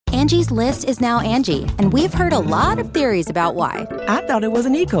Angie's List is now Angie, and we've heard a lot of theories about why. I thought it was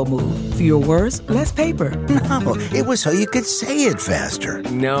an eco move. Fewer words, less paper. No, it was so you could say it faster.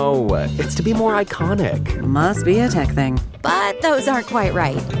 No, it's to be more iconic. Must be a tech thing. But those aren't quite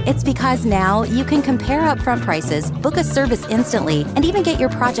right. It's because now you can compare upfront prices, book a service instantly, and even get your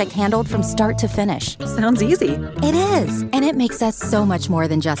project handled from start to finish. Sounds easy. It is, and it makes us so much more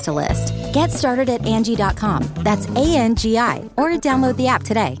than just a list. Get started at Angie.com. That's ANGI, or download the app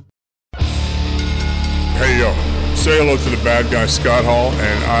today. Hey, yo, say hello to the bad guy, Scott Hall,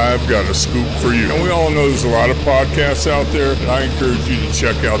 and I've got a scoop for you. And we all know there's a lot of podcasts out there, and I encourage you to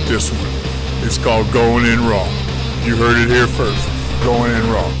check out this one. It's called Going In Raw. You heard it here first. Going In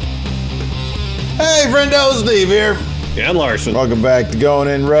Raw. Hey, friendo, Steve here. And Larson. Welcome back to Going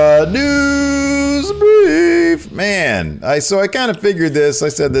In Raw News Brief. Man, I kind of figured this. I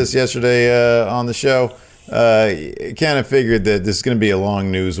said this yesterday on the show. Kind of figured that this is going to be a long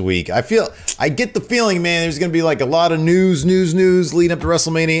news week. I get the feeling, man, there's going to be like a lot of news leading up to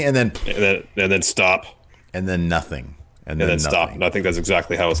WrestleMania, and then stop, and then nothing, and then stop. And I think that's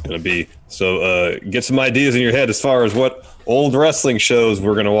exactly how it's going to be. So get some ideas in your head as far as what old wrestling shows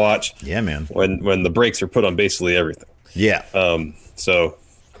we're going to watch. Yeah, man. When the brakes are put on basically everything. Yeah. So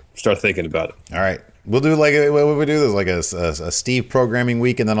start thinking about it. All right. We'll do what we do is like a Steve programming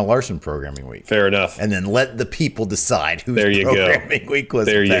week and then a Larson programming week. Fair enough. And then let the people decide whose programming week was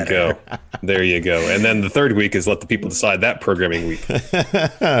better. There you go. And then the third week is let the people decide that programming week.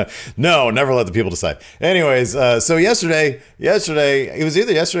 No, never let the people decide. Anyways, so yesterday, it was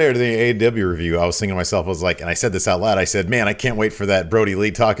either yesterday or the AEW review. I was thinking to myself, I was like, and I said this out loud. I said, man, I can't wait for that Brody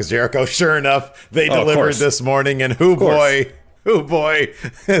Lee Talk is Jericho. Sure enough, they delivered this morning, and Oh boy,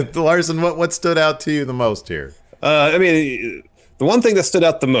 Larson, what stood out to you the most here? I mean, the one thing that stood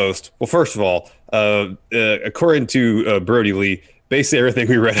out the most, well, first of all, according to Brody Lee, basically everything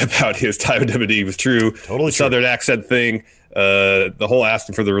we read about his time in WWE was true. Totally the Southern accent thing, the whole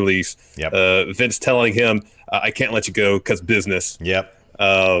asking for the release, Vince telling him, I can't let you go because business. Yep.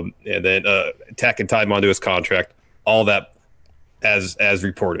 And then tacking time onto his contract, all that as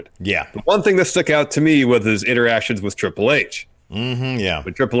reported. Yeah. The one thing that stuck out to me was his interactions with Triple H. Mm-hmm, yeah.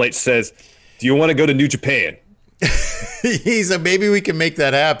 When Triple H says, do you want to go to New Japan? He said, maybe we can make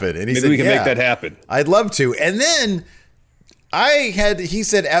that happen. And he said, we can make that happen. I'd love to. And then he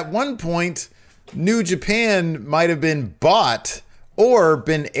said at one point, New Japan might have been bought or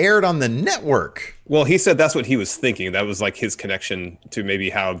been aired on the network. Well, he said that's what he was thinking. That was like his connection to maybe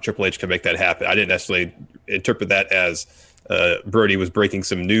how Triple H could make that happen. I didn't necessarily interpret that as Brody was breaking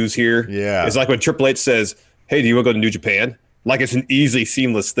some news here. Yeah. It's like when Triple H says, hey, do you want to go to New Japan? Like it's an easy,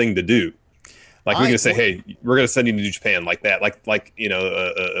 seamless thing to do. Like we're going to say, hey, we're going to send you to New Japan like that. Like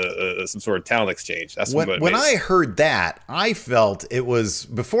some sort of talent exchange. That's when I heard that, I felt it was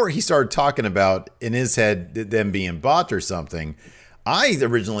before he started talking about in his head them being bought or something. I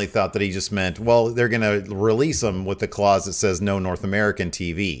originally thought that he just meant, well, they're going to release them with the clause that says no North American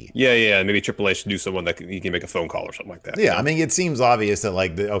TV. Yeah. Maybe Triple H should do someone that he can make a phone call or something like that. Yeah, I mean, it seems obvious that,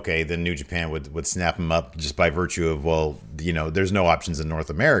 like, then New Japan would snap him up just by virtue of, well, there's no options in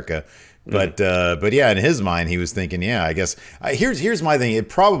North America. But yeah, in his mind, he was thinking, yeah, I guess. Here's my thing. It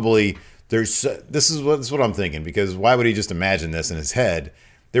probably, this is what I'm thinking, because why would he just imagine this in his head?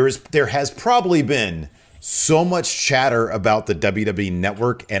 There has probably been so much chatter about the WWE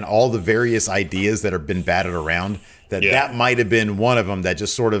network and all the various ideas that have been batted around that might have been one of them that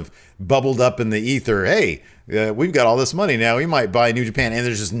just sort of bubbled up in the ether. Hey, we've got all this money now. We might buy New Japan, and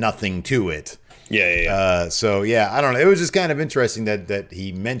there's just nothing to it. So yeah, I don't know. It was just kind of interesting that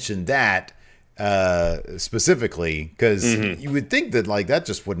he mentioned that specifically, because you would think that like that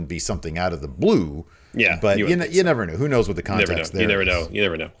just wouldn't be something out of the blue. Yeah, but you never know. Who knows what the context there? You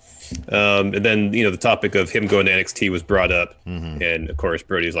never know. And then the topic of him going to NXT was brought up, and of course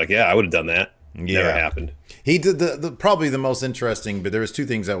Brody was like, "Yeah, I would have done that." Never happened. He did the probably the most interesting, but there was two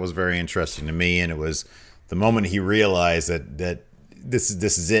things that was very interesting to me, and it was the moment he realized that this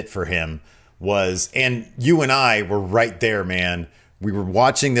is it for him was, and you and I were right there, man. We were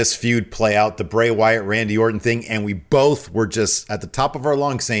watching this feud play out, the Bray Wyatt Randy Orton thing, and we both were just at the top of our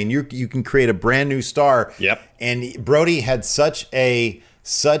lungs saying, "You can create a brand new star." Yep. And Brody had he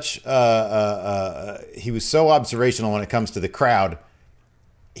was so observational when it comes to the crowd.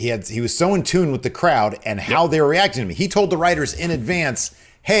 He was so in tune with the crowd and how they were reacting to me. He told the writers in advance,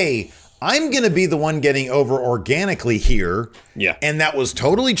 "Hey, I'm going to be the one getting over organically here." Yeah. And that was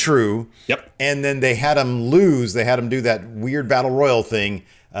totally true. Yep. And then they had him lose. They had him do that weird battle royal thing.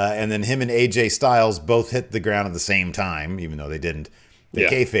 And then him and AJ Styles both hit the ground at the same time, even though they didn't. They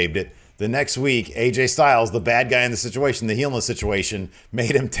kayfabed it. The next week, AJ Styles, the bad guy in the situation, the heel in the situation,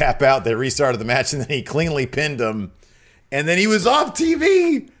 made him tap out. They restarted the match, and then he cleanly pinned him. And then he was off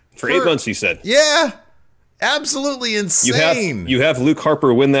TV. For 8 months, he said. Yeah. Absolutely insane. You have Luke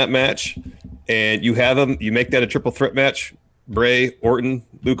Harper win that match, and you have him. You make that a triple threat match. Bray, Orton,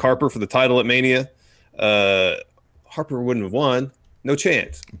 Luke Harper for the title at Mania. Harper wouldn't have won. No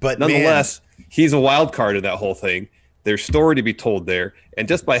chance. But nonetheless, he's a wild card in that whole thing. There's story to be told there. And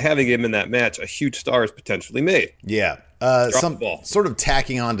just by having him in that match, a huge star is potentially made. Yeah. Some sort of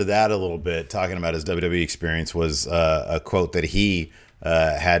tacking on to that a little bit, talking about his WWE experience, was a quote that he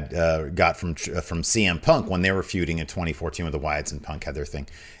got from CM Punk when they were feuding in 2014 with the Wyatts, and Punk had their thing.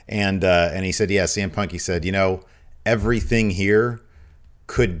 And he said, yeah, CM Punk, he said, everything here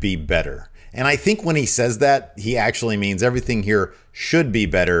could be better. And I think when he says that, he actually means everything here should be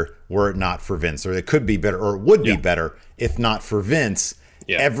better were it not for Vince, or it could be better, or it would be better if not for Vince.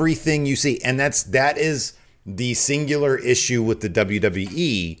 Yeah. Everything you see, and that is the singular issue with the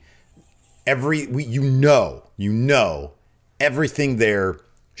WWE. Everything there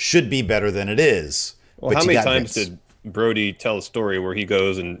should be better than it is. Well, how many times did Brody tell a story where he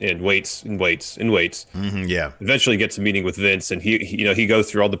goes and waits and waits and waits? Mm-hmm, yeah. Eventually gets a meeting with Vince, and he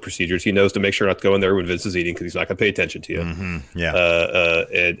goes through all the procedures. He knows to make sure not to go in there when Vince is eating because he's not going to pay attention to you. Mm-hmm, yeah.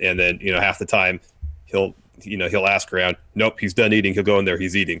 And then half the time he'll ask around. Nope, he's done eating. He'll go in there.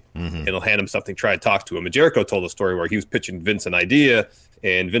 He's eating, and he'll hand him something. Try to talk to him. And Jericho told a story where he was pitching Vince an idea,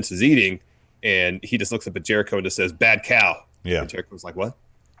 and Vince is eating, and he just looks up at Jericho and just says, "Bad cow." Yeah. And Jericho's like, "What?"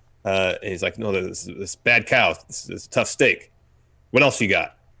 And he's like, "No, this bad cow. This is a tough steak. What else you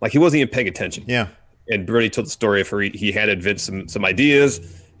got?" Like, he wasn't even paying attention. Yeah. And Brody told the story of where he handed Vince some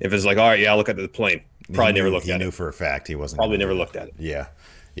ideas. If it's like, all right, yeah, I'll look at the plane. Probably never looked at it. He knew for a fact he wasn't. Probably never looked at it. Yeah.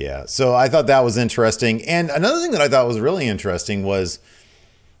 Yeah. So I thought that was interesting. And another thing that I thought was really interesting was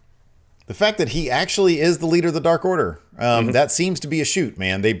the fact that he actually is the leader of the Dark Order. That seems to be a shoot,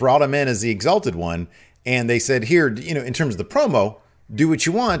 man. They brought him in as the Exalted One, and they said, here, in terms of the promo, do what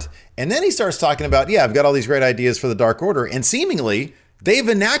you want. And then he starts talking about, yeah, I've got all these great ideas for the Dark Order. And seemingly, they've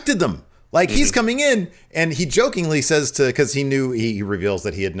enacted them. Like, he's coming in, and he jokingly says because he reveals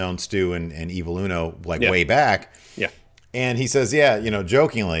that he had known Stu and Evil Uno, way back. Yeah. And he says, yeah,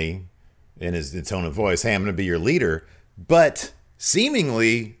 jokingly, in his tone of voice, hey, I'm going to be your leader. But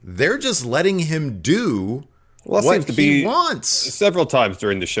seemingly, they're just letting him do what he wants. Several times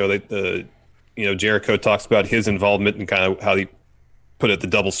during the show, Jericho talks about his involvement and kind of how he put it, the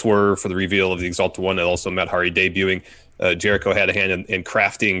double swerve for the reveal of the Exalted One, and also Matt Hardy debuting. Jericho had a hand in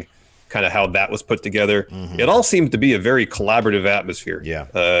crafting kind of how that was put together. It all seemed to be a very collaborative atmosphere. Yeah.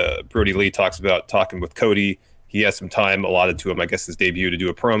 Brody Lee talks about talking with Cody. He has some time allotted to him, I guess his debut, to do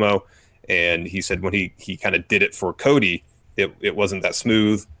a promo. And he said when he kind of did it for Cody, it wasn't that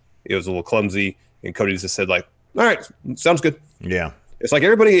smooth. It was a little clumsy. And Cody just said, like, all right, sounds good. Yeah. It's like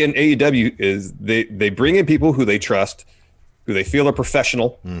everybody in AEW is they bring in people who they trust, who they feel are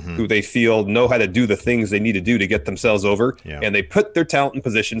professional, who they feel know how to do the things they need to do to get themselves over, and they put their talent in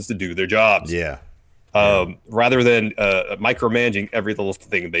positions to do their jobs. Yeah. Rather than micromanaging every little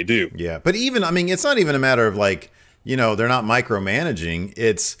thing they do. Yeah. But even, it's not even a matter of they're not micromanaging.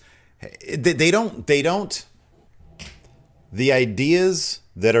 It's they don't the ideas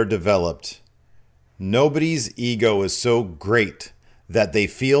that are developed, nobody's ego is so great that they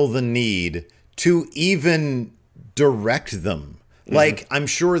feel the need to even direct them. Like, I'm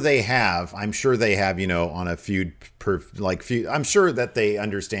sure they have, on a feud I'm sure that they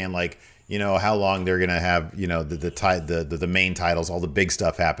understand, how long they're going to have, the main titles, all the big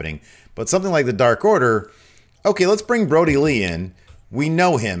stuff happening. But something like the Dark Order, okay, let's bring Brody Lee in. We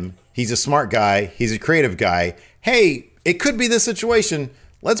know him. He's a smart guy. He's a creative guy. Hey, it could be this situation.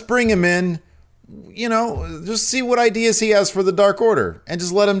 Let's bring him in, just see what ideas he has for the Dark Order and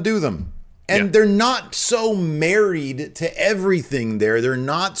just let him do them. And they're not so married to everything there. They're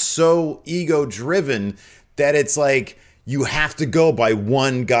not so ego-driven that it's like you have to go by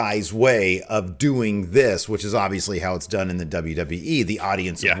one guy's way of doing this, which is obviously how it's done in the WWE, the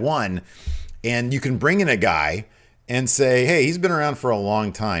audience of one. And you can bring in a guy and say, hey, he's been around for a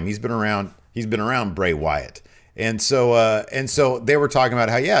long time. He's been around Bray Wyatt. And so they were talking about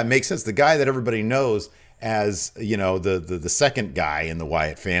how, it makes sense. The guy that everybody knows as, the second guy in the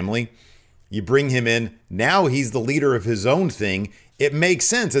Wyatt family, you bring him in. Now he's the leader of his own thing. It makes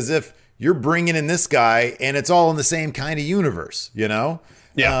sense, as if you're bringing in this guy and it's all in the same kind of universe, Yeah.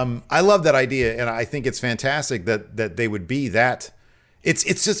 I love that idea. And I think it's fantastic that they would be that. It's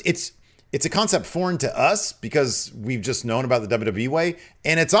it's a concept foreign to us because we've just known about the WWE way.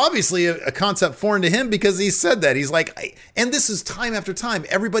 And it's obviously a concept foreign to him because he said that. He's like, and this is time after time.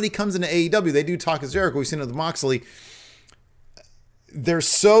 Everybody comes into AEW. They do Talk as Jericho. We've seen it with Moxley. They're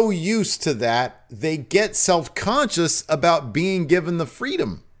so used to that. They get self-conscious about being given the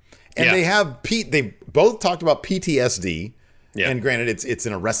freedom. And they both talked about PTSD. Yeah. And granted, it's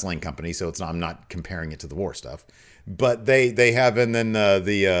in a wrestling company, so I'm not comparing it to the war stuff. But they have, and then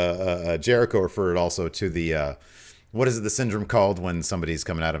the Jericho referred also to the what is it, the syndrome called when somebody's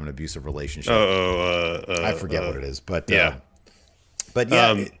coming out of an abusive relationship? I forget what it is, but yeah,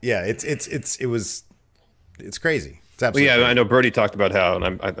 it's crazy. It's absolutely crazy. Crazy. I know Brody talked about how,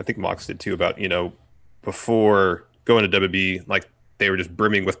 and I think Mox did too, about before going to WWE, like they were just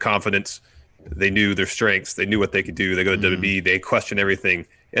brimming with confidence. They knew their strengths. They knew what they could do. They go to WWE. They question everything.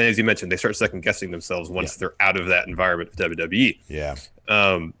 And as you mentioned, they start second guessing themselves once they're out of that environment of WWE. Yeah.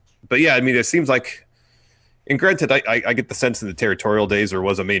 But yeah, I mean, it seems like, and granted, I get the sense in the territorial days there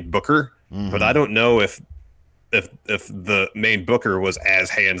was a main booker, but I don't know if the main booker was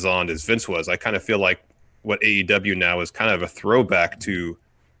as hands-on as Vince was. I kind of feel like what AEW now is kind of a throwback to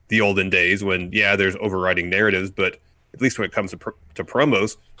the olden days when, there's overriding narratives, but at least when it comes to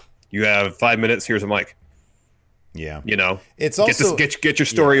promos, you have 5 minutes, here's a mic. Yeah. It's also get your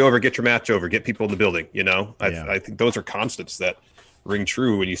story over, get your match over, get people in the building. I think those are constants that ring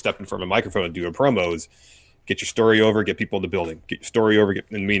true when you step in front of a microphone and do a promo is get your story over, get people in the building, get your story over.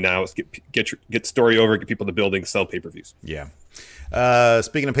 Get story over, get people in the building, sell pay-per-views. Yeah.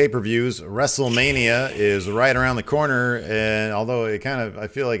 Speaking of pay-per-views, WrestleMania is right around the corner, and although I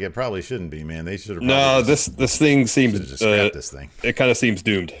feel like it probably shouldn't be, man. They should have. No, this thing seems just scrapped this thing. It kind of seems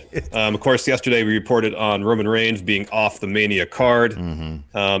doomed. Of course, yesterday we reported on Roman Reigns being off the Mania card, and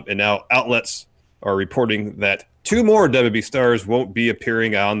now outlets are reporting that 2 more WWE stars won't be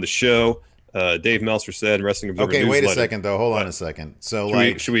appearing on the show. Dave Meltzer said, Wrestling Observer. Okay, wait a second though. Hold on a second. So,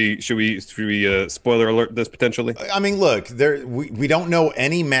 should we spoiler alert this potentially? I mean, look, we don't know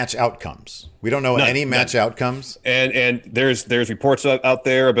any match outcomes. We don't know any match outcomes. And there's reports out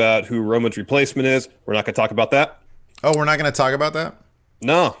there about who Roman's replacement is. We're not going to talk about that. Oh, we're not going to talk about that?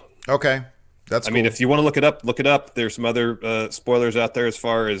 No. Okay, that's. I mean, if you want to look it up. There's some other spoilers out there as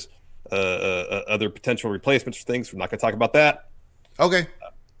far as other potential replacements for things. We're not going to talk about that. Okay.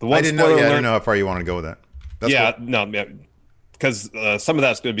 I didn't know. I didn't know how far you want to go with that. That's because some of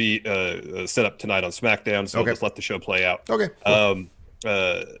that's going to be set up tonight on SmackDown. So just let the show play out. Okay.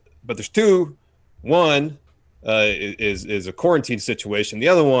 But there's 2. One is a quarantine situation. The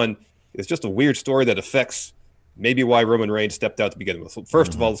other one is just a weird story that affects maybe why Roman Reigns stepped out to begin with. So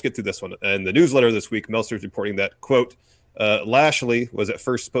first of all, let's get through this one. And the newsletter this week, Meltzer's reporting that, quote, Lashley was at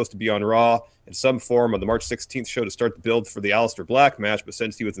first supposed to be on Raw in some form on the March 16th show to start the build for the Aleister Black match, but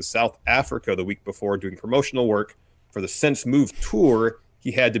since he was in South Africa the week before doing promotional work for the Sense Move tour,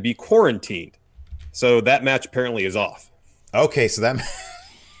 he had to be quarantined. So that match apparently is off. Okay, so that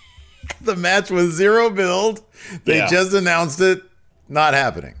the match was 0 build. They just announced it. Not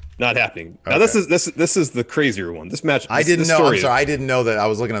happening. Not happening. Now this is the crazier one. This match. I didn't know. I'm sorry. I didn't know that. I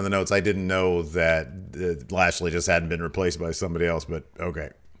was looking at the notes. I didn't know that Lashley just hadn't been replaced by somebody else. But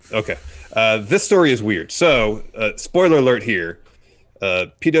okay. Okay. This story is weird. So, spoiler alert here.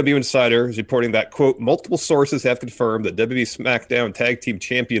 PW Insider is reporting that, quote, multiple sources have confirmed that WWE SmackDown Tag Team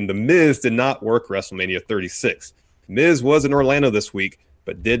Champion The Miz did not work WrestleMania 36. Miz was in Orlando this week,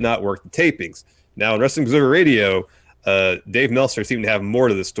 but did not work the tapings. Now, in Wrestling Observer Radio, Dave Meltzer seemed to have more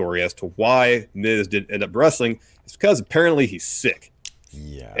to the story as to why Miz didn't end up wrestling. It's because apparently he's sick.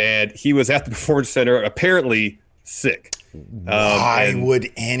 Yeah. And he was at the Performance Center apparently sick. Why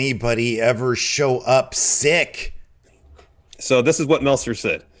would anybody ever show up sick? So this is what Meltzer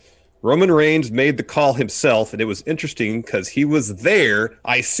said. Roman Reigns made the call himself, and it was interesting because he was there,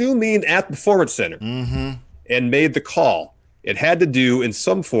 I assume at the Performance Center, and made the call. It had to do in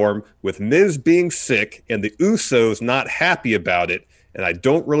some form with Miz being sick and the Usos not happy about it, and I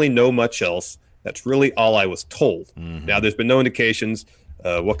don't really know much else. That's really all I was told. Now, there's been no indications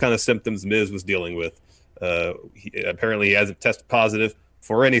what kind of symptoms Miz was dealing with. Apparently, he hasn't tested positive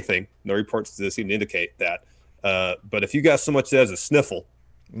for anything. No reports to seem to indicate that. But if you got so much as a sniffle,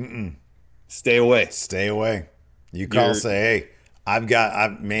 stay away. Stay away. You say, hey,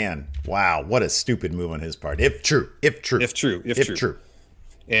 man, wow, what a stupid move on his part. If true.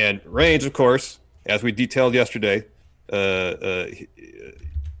 And Reigns, of course, as we detailed yesterday,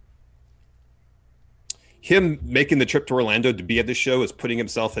 him making the trip to Orlando to be at this show is putting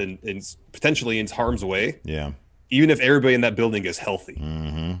himself in potentially in harm's way. Yeah. Even if everybody in that building is healthy,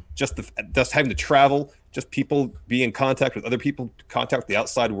 just having to travel just people be in contact with other people, contact with the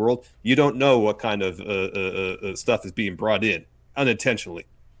outside world. You don't know what kind of stuff is being brought in unintentionally.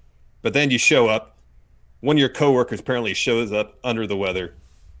 But then you show up. One of your coworkers apparently shows up under the weather.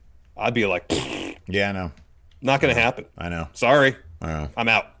 I'd be like, yeah, I know. Not going to happen. I know. Sorry. I know. I'm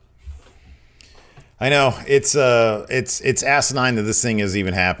out. I know. It's asinine that this thing is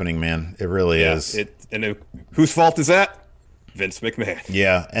even happening, man. It really is. Whose fault is that? Vince McMahon.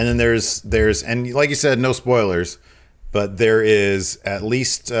 Yeah, and then there's and like you said, no spoilers, but there is at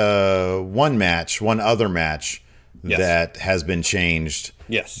least one other match that has been changed.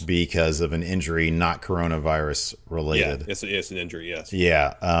 Yes. Because of an injury, not coronavirus related. Yeah, it's an injury. Yes.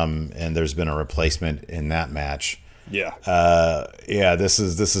 Yeah. And there's been a replacement in that match. Yeah. This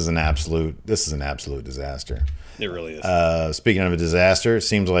is an absolute disaster. It really is. Speaking of a disaster, it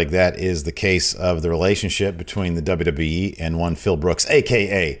seems like that is the case of the relationship between the WWE and one Phil Brooks,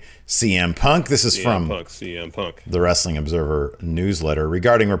 aka CM Punk. This is from CM Punk, the Wrestling Observer newsletter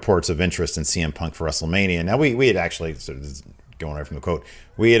regarding reports of interest in CM Punk for WrestleMania. Now we had actually, going right from the quote,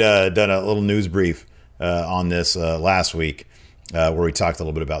 we had done a little news brief on this last week. Where we talked a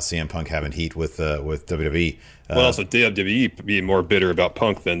little bit about CM Punk having heat with WWE. Well, also WWE being more bitter about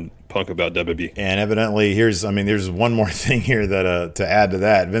Punk than Punk about WWE. And evidently, there's one more thing here that to add to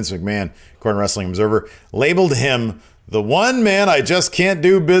that. Vince McMahon, according to Wrestling Observer, labeled him the one man I just can't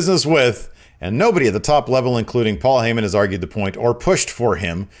do business with. And nobody at the top level, including Paul Heyman, has argued the point or pushed for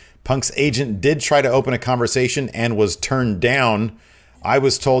him. Punk's agent did try to open a conversation and was turned down. I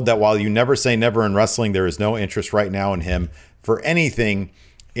was told that while you never say never in wrestling, there is no interest right now in him for anything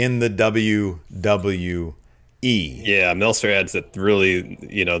in the WWE. Yeah, Meltzer adds that really,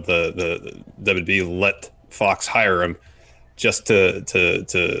 the WWE let Fox hire him just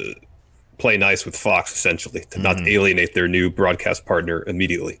to play nice with Fox, essentially, to not alienate their new broadcast partner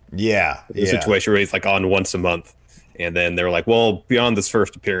immediately. Yeah. The situation where he's like on once a month. And then they were like, well, beyond this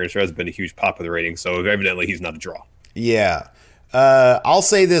first appearance, there hasn't been a huge pop of the rating, so evidently he's not a draw. Yeah. I'll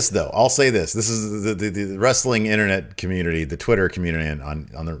say this though. This is the wrestling internet community, the Twitter community,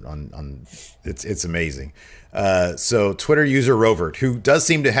 on it's amazing. So Twitter user Rovert, who does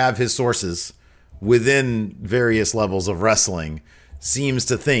seem to have his sources within various levels of wrestling, seems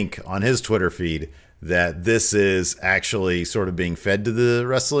to think on his Twitter feed that this is actually sort of being fed to the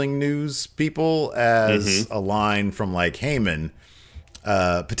wrestling news people as a line from like Heyman,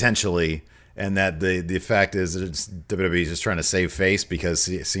 potentially. And that the fact is that WWE is just trying to save face because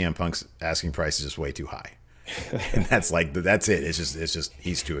CM Punk's asking price is just way too high, and that's it. It's just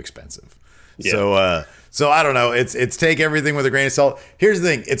he's too expensive. Yeah. So I don't know. It's take everything with a grain of salt. Here's the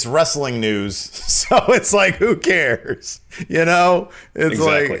thing: it's wrestling news, so it's like who cares? It's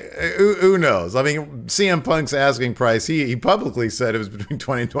exactly. Like who knows? I mean, CM Punk's asking price. He publicly said it was between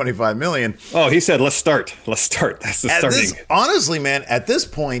 20 and 25 million. Oh, he said let's start. That's the starting. Honestly, man, at this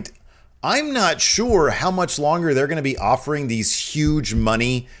point, I'm not sure how much longer they're going to be offering these huge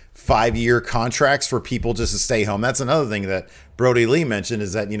money 5-year contracts for people just to stay home. That's another thing that Brody Lee mentioned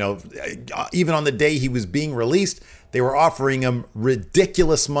is that, even on the day he was being released, they were offering him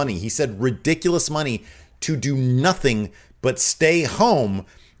ridiculous money. He said ridiculous money to do nothing but stay home.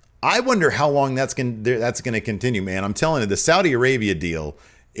 I wonder how long that's going to continue, man. I'm telling you, the Saudi Arabia deal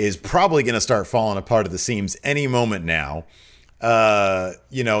is probably going to start falling apart at the seams any moment now.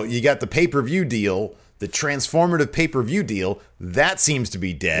 You got the pay-per-view deal, the transformative pay-per-view deal, that seems to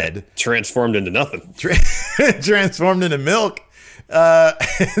be dead. Yeah, transformed into nothing. Transformed into milk.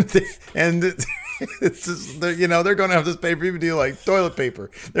 And it's just, they're going to have this pay-per-view deal like toilet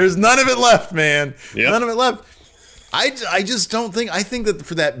paper. There's none of it left, man. Yep. None of it left. I just don't think, I think that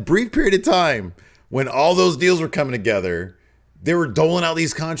for that brief period of time when all those deals were coming together, they were doling out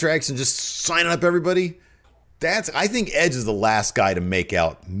these contracts and just signing up everybody. I think Edge is the last guy to make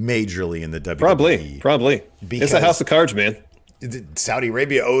out majorly in the WWE. Probably. It's a house of cards, man. Saudi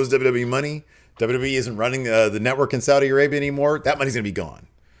Arabia owes WWE money. WWE isn't running the network in Saudi Arabia anymore. That money's going to be gone.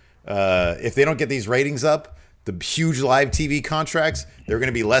 If they don't get these ratings up, the huge live TV contracts, they're going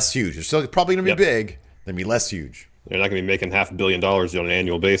to be less huge. They're still probably going to be big. They're going to be less huge. They're not going to be making $500 million on an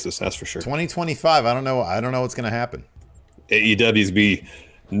annual basis. That's for sure. 2025. I don't know what's going to happen. AEW's be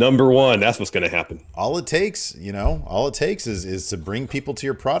number one. That's what's going to happen. All it takes is to bring people to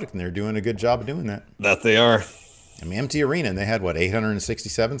your product, and they're doing a good job of doing that. That they are. I mean, Empty Arena, and they had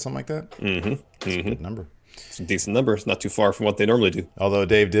 867, something like that. That's a good number. It's a decent number. It's not too far from what they normally do. Although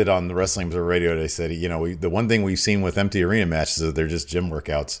Dave did on the Wrestling Observer Radio, they said, the one thing we've seen with Empty Arena matches is they're just gym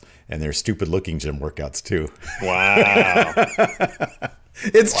workouts, and they're stupid looking gym workouts too. Wow.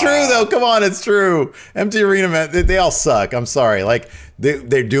 It's true though. Come on, it's true. Empty Arena, man, they all suck. I'm sorry. Like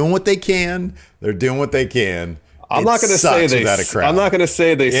they're doing what they can. They're doing what they can. I'm not going to say they. I'm not going to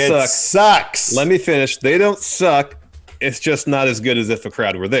say they suck. It sucks. Let me finish. They don't suck. It's just not as good as if a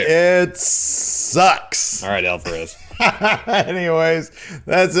crowd were there. It sucks. All right, Alvarez. Anyways,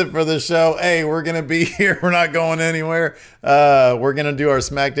 that's it for the show. Hey, we're going to be here. We're not going anywhere. We're going to do our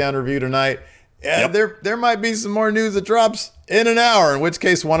SmackDown review tonight. Yeah, yep. There might be some more news that drops in an hour, in which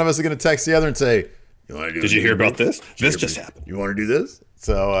case one of us is going to text the other and say, Did you hear about this? This just happened. You want to do this?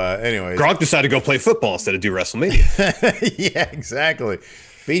 So anyways. Gronk decided to go play football instead of do WrestleMania. Yeah, exactly.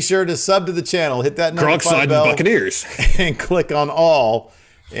 Be sure to sub to the channel. Hit that Gronk signed the Buccaneers. And click on all.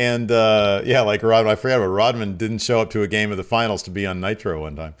 And yeah, like Rodman, I forgot about Rodman didn't show up to a game of the finals to be on Nitro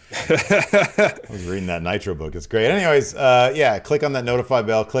one time. I was reading that Nitro book. It's great. Anyways, yeah, click on that notify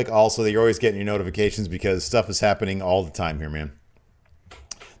bell. Click all so that you're always getting your notifications because stuff is happening all the time here, man.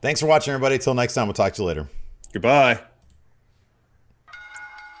 Thanks for watching, everybody. Till next time, we'll talk to you later. Goodbye.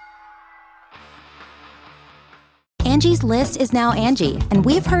 Angie's List is now Angie, and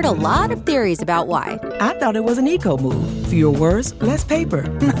we've heard a lot of theories about why. I thought it was an eco move. Fewer words, less paper.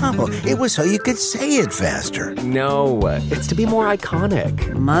 No, it was so you could say it faster. No, it's to be more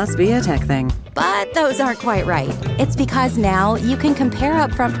iconic. Must be a tech thing. But those aren't quite right. It's because now you can compare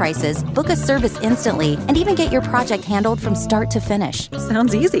upfront prices, book a service instantly, and even get your project handled from start to finish.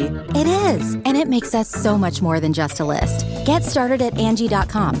 Sounds easy. It is, and it makes us so much more than just a list. Get started at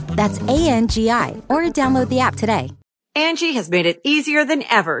Angie.com. That's ANGI, or download the app today. Angie has made it easier than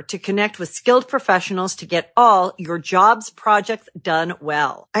ever to connect with skilled professionals to get all your jobs projects done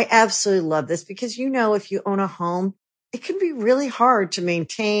well. I absolutely love this because, you know, if you own a home, it can be really hard to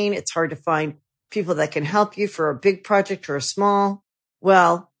maintain. It's hard to find people that can help you for a big project or a small.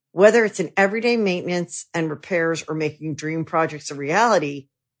 Well, whether it's in everyday maintenance and repairs or making dream projects a reality,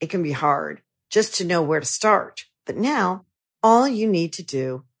 it can be hard just to know where to start. But now all you need to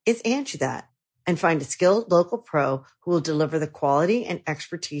do is Angie that and find a skilled local pro who will deliver the quality and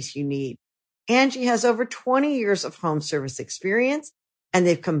expertise you need. Angie has over 20 years of home service experience, and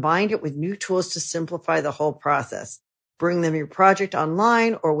they've combined it with new tools to simplify the whole process. Bring them your project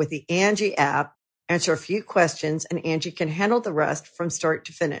online or with the Angie app, answer a few questions, and Angie can handle the rest from start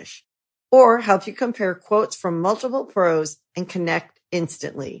to finish. Or help you compare quotes from multiple pros and connect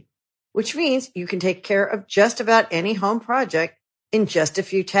instantly, which means you can take care of just about any home project in just a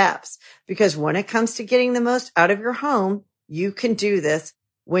few taps. Because when it comes to getting the most out of your home, you can do this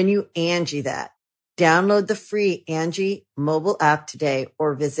when you Angie that. Download the free Angie mobile app today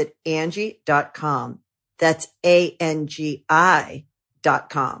or visit Angie.com. That's ANGI.com.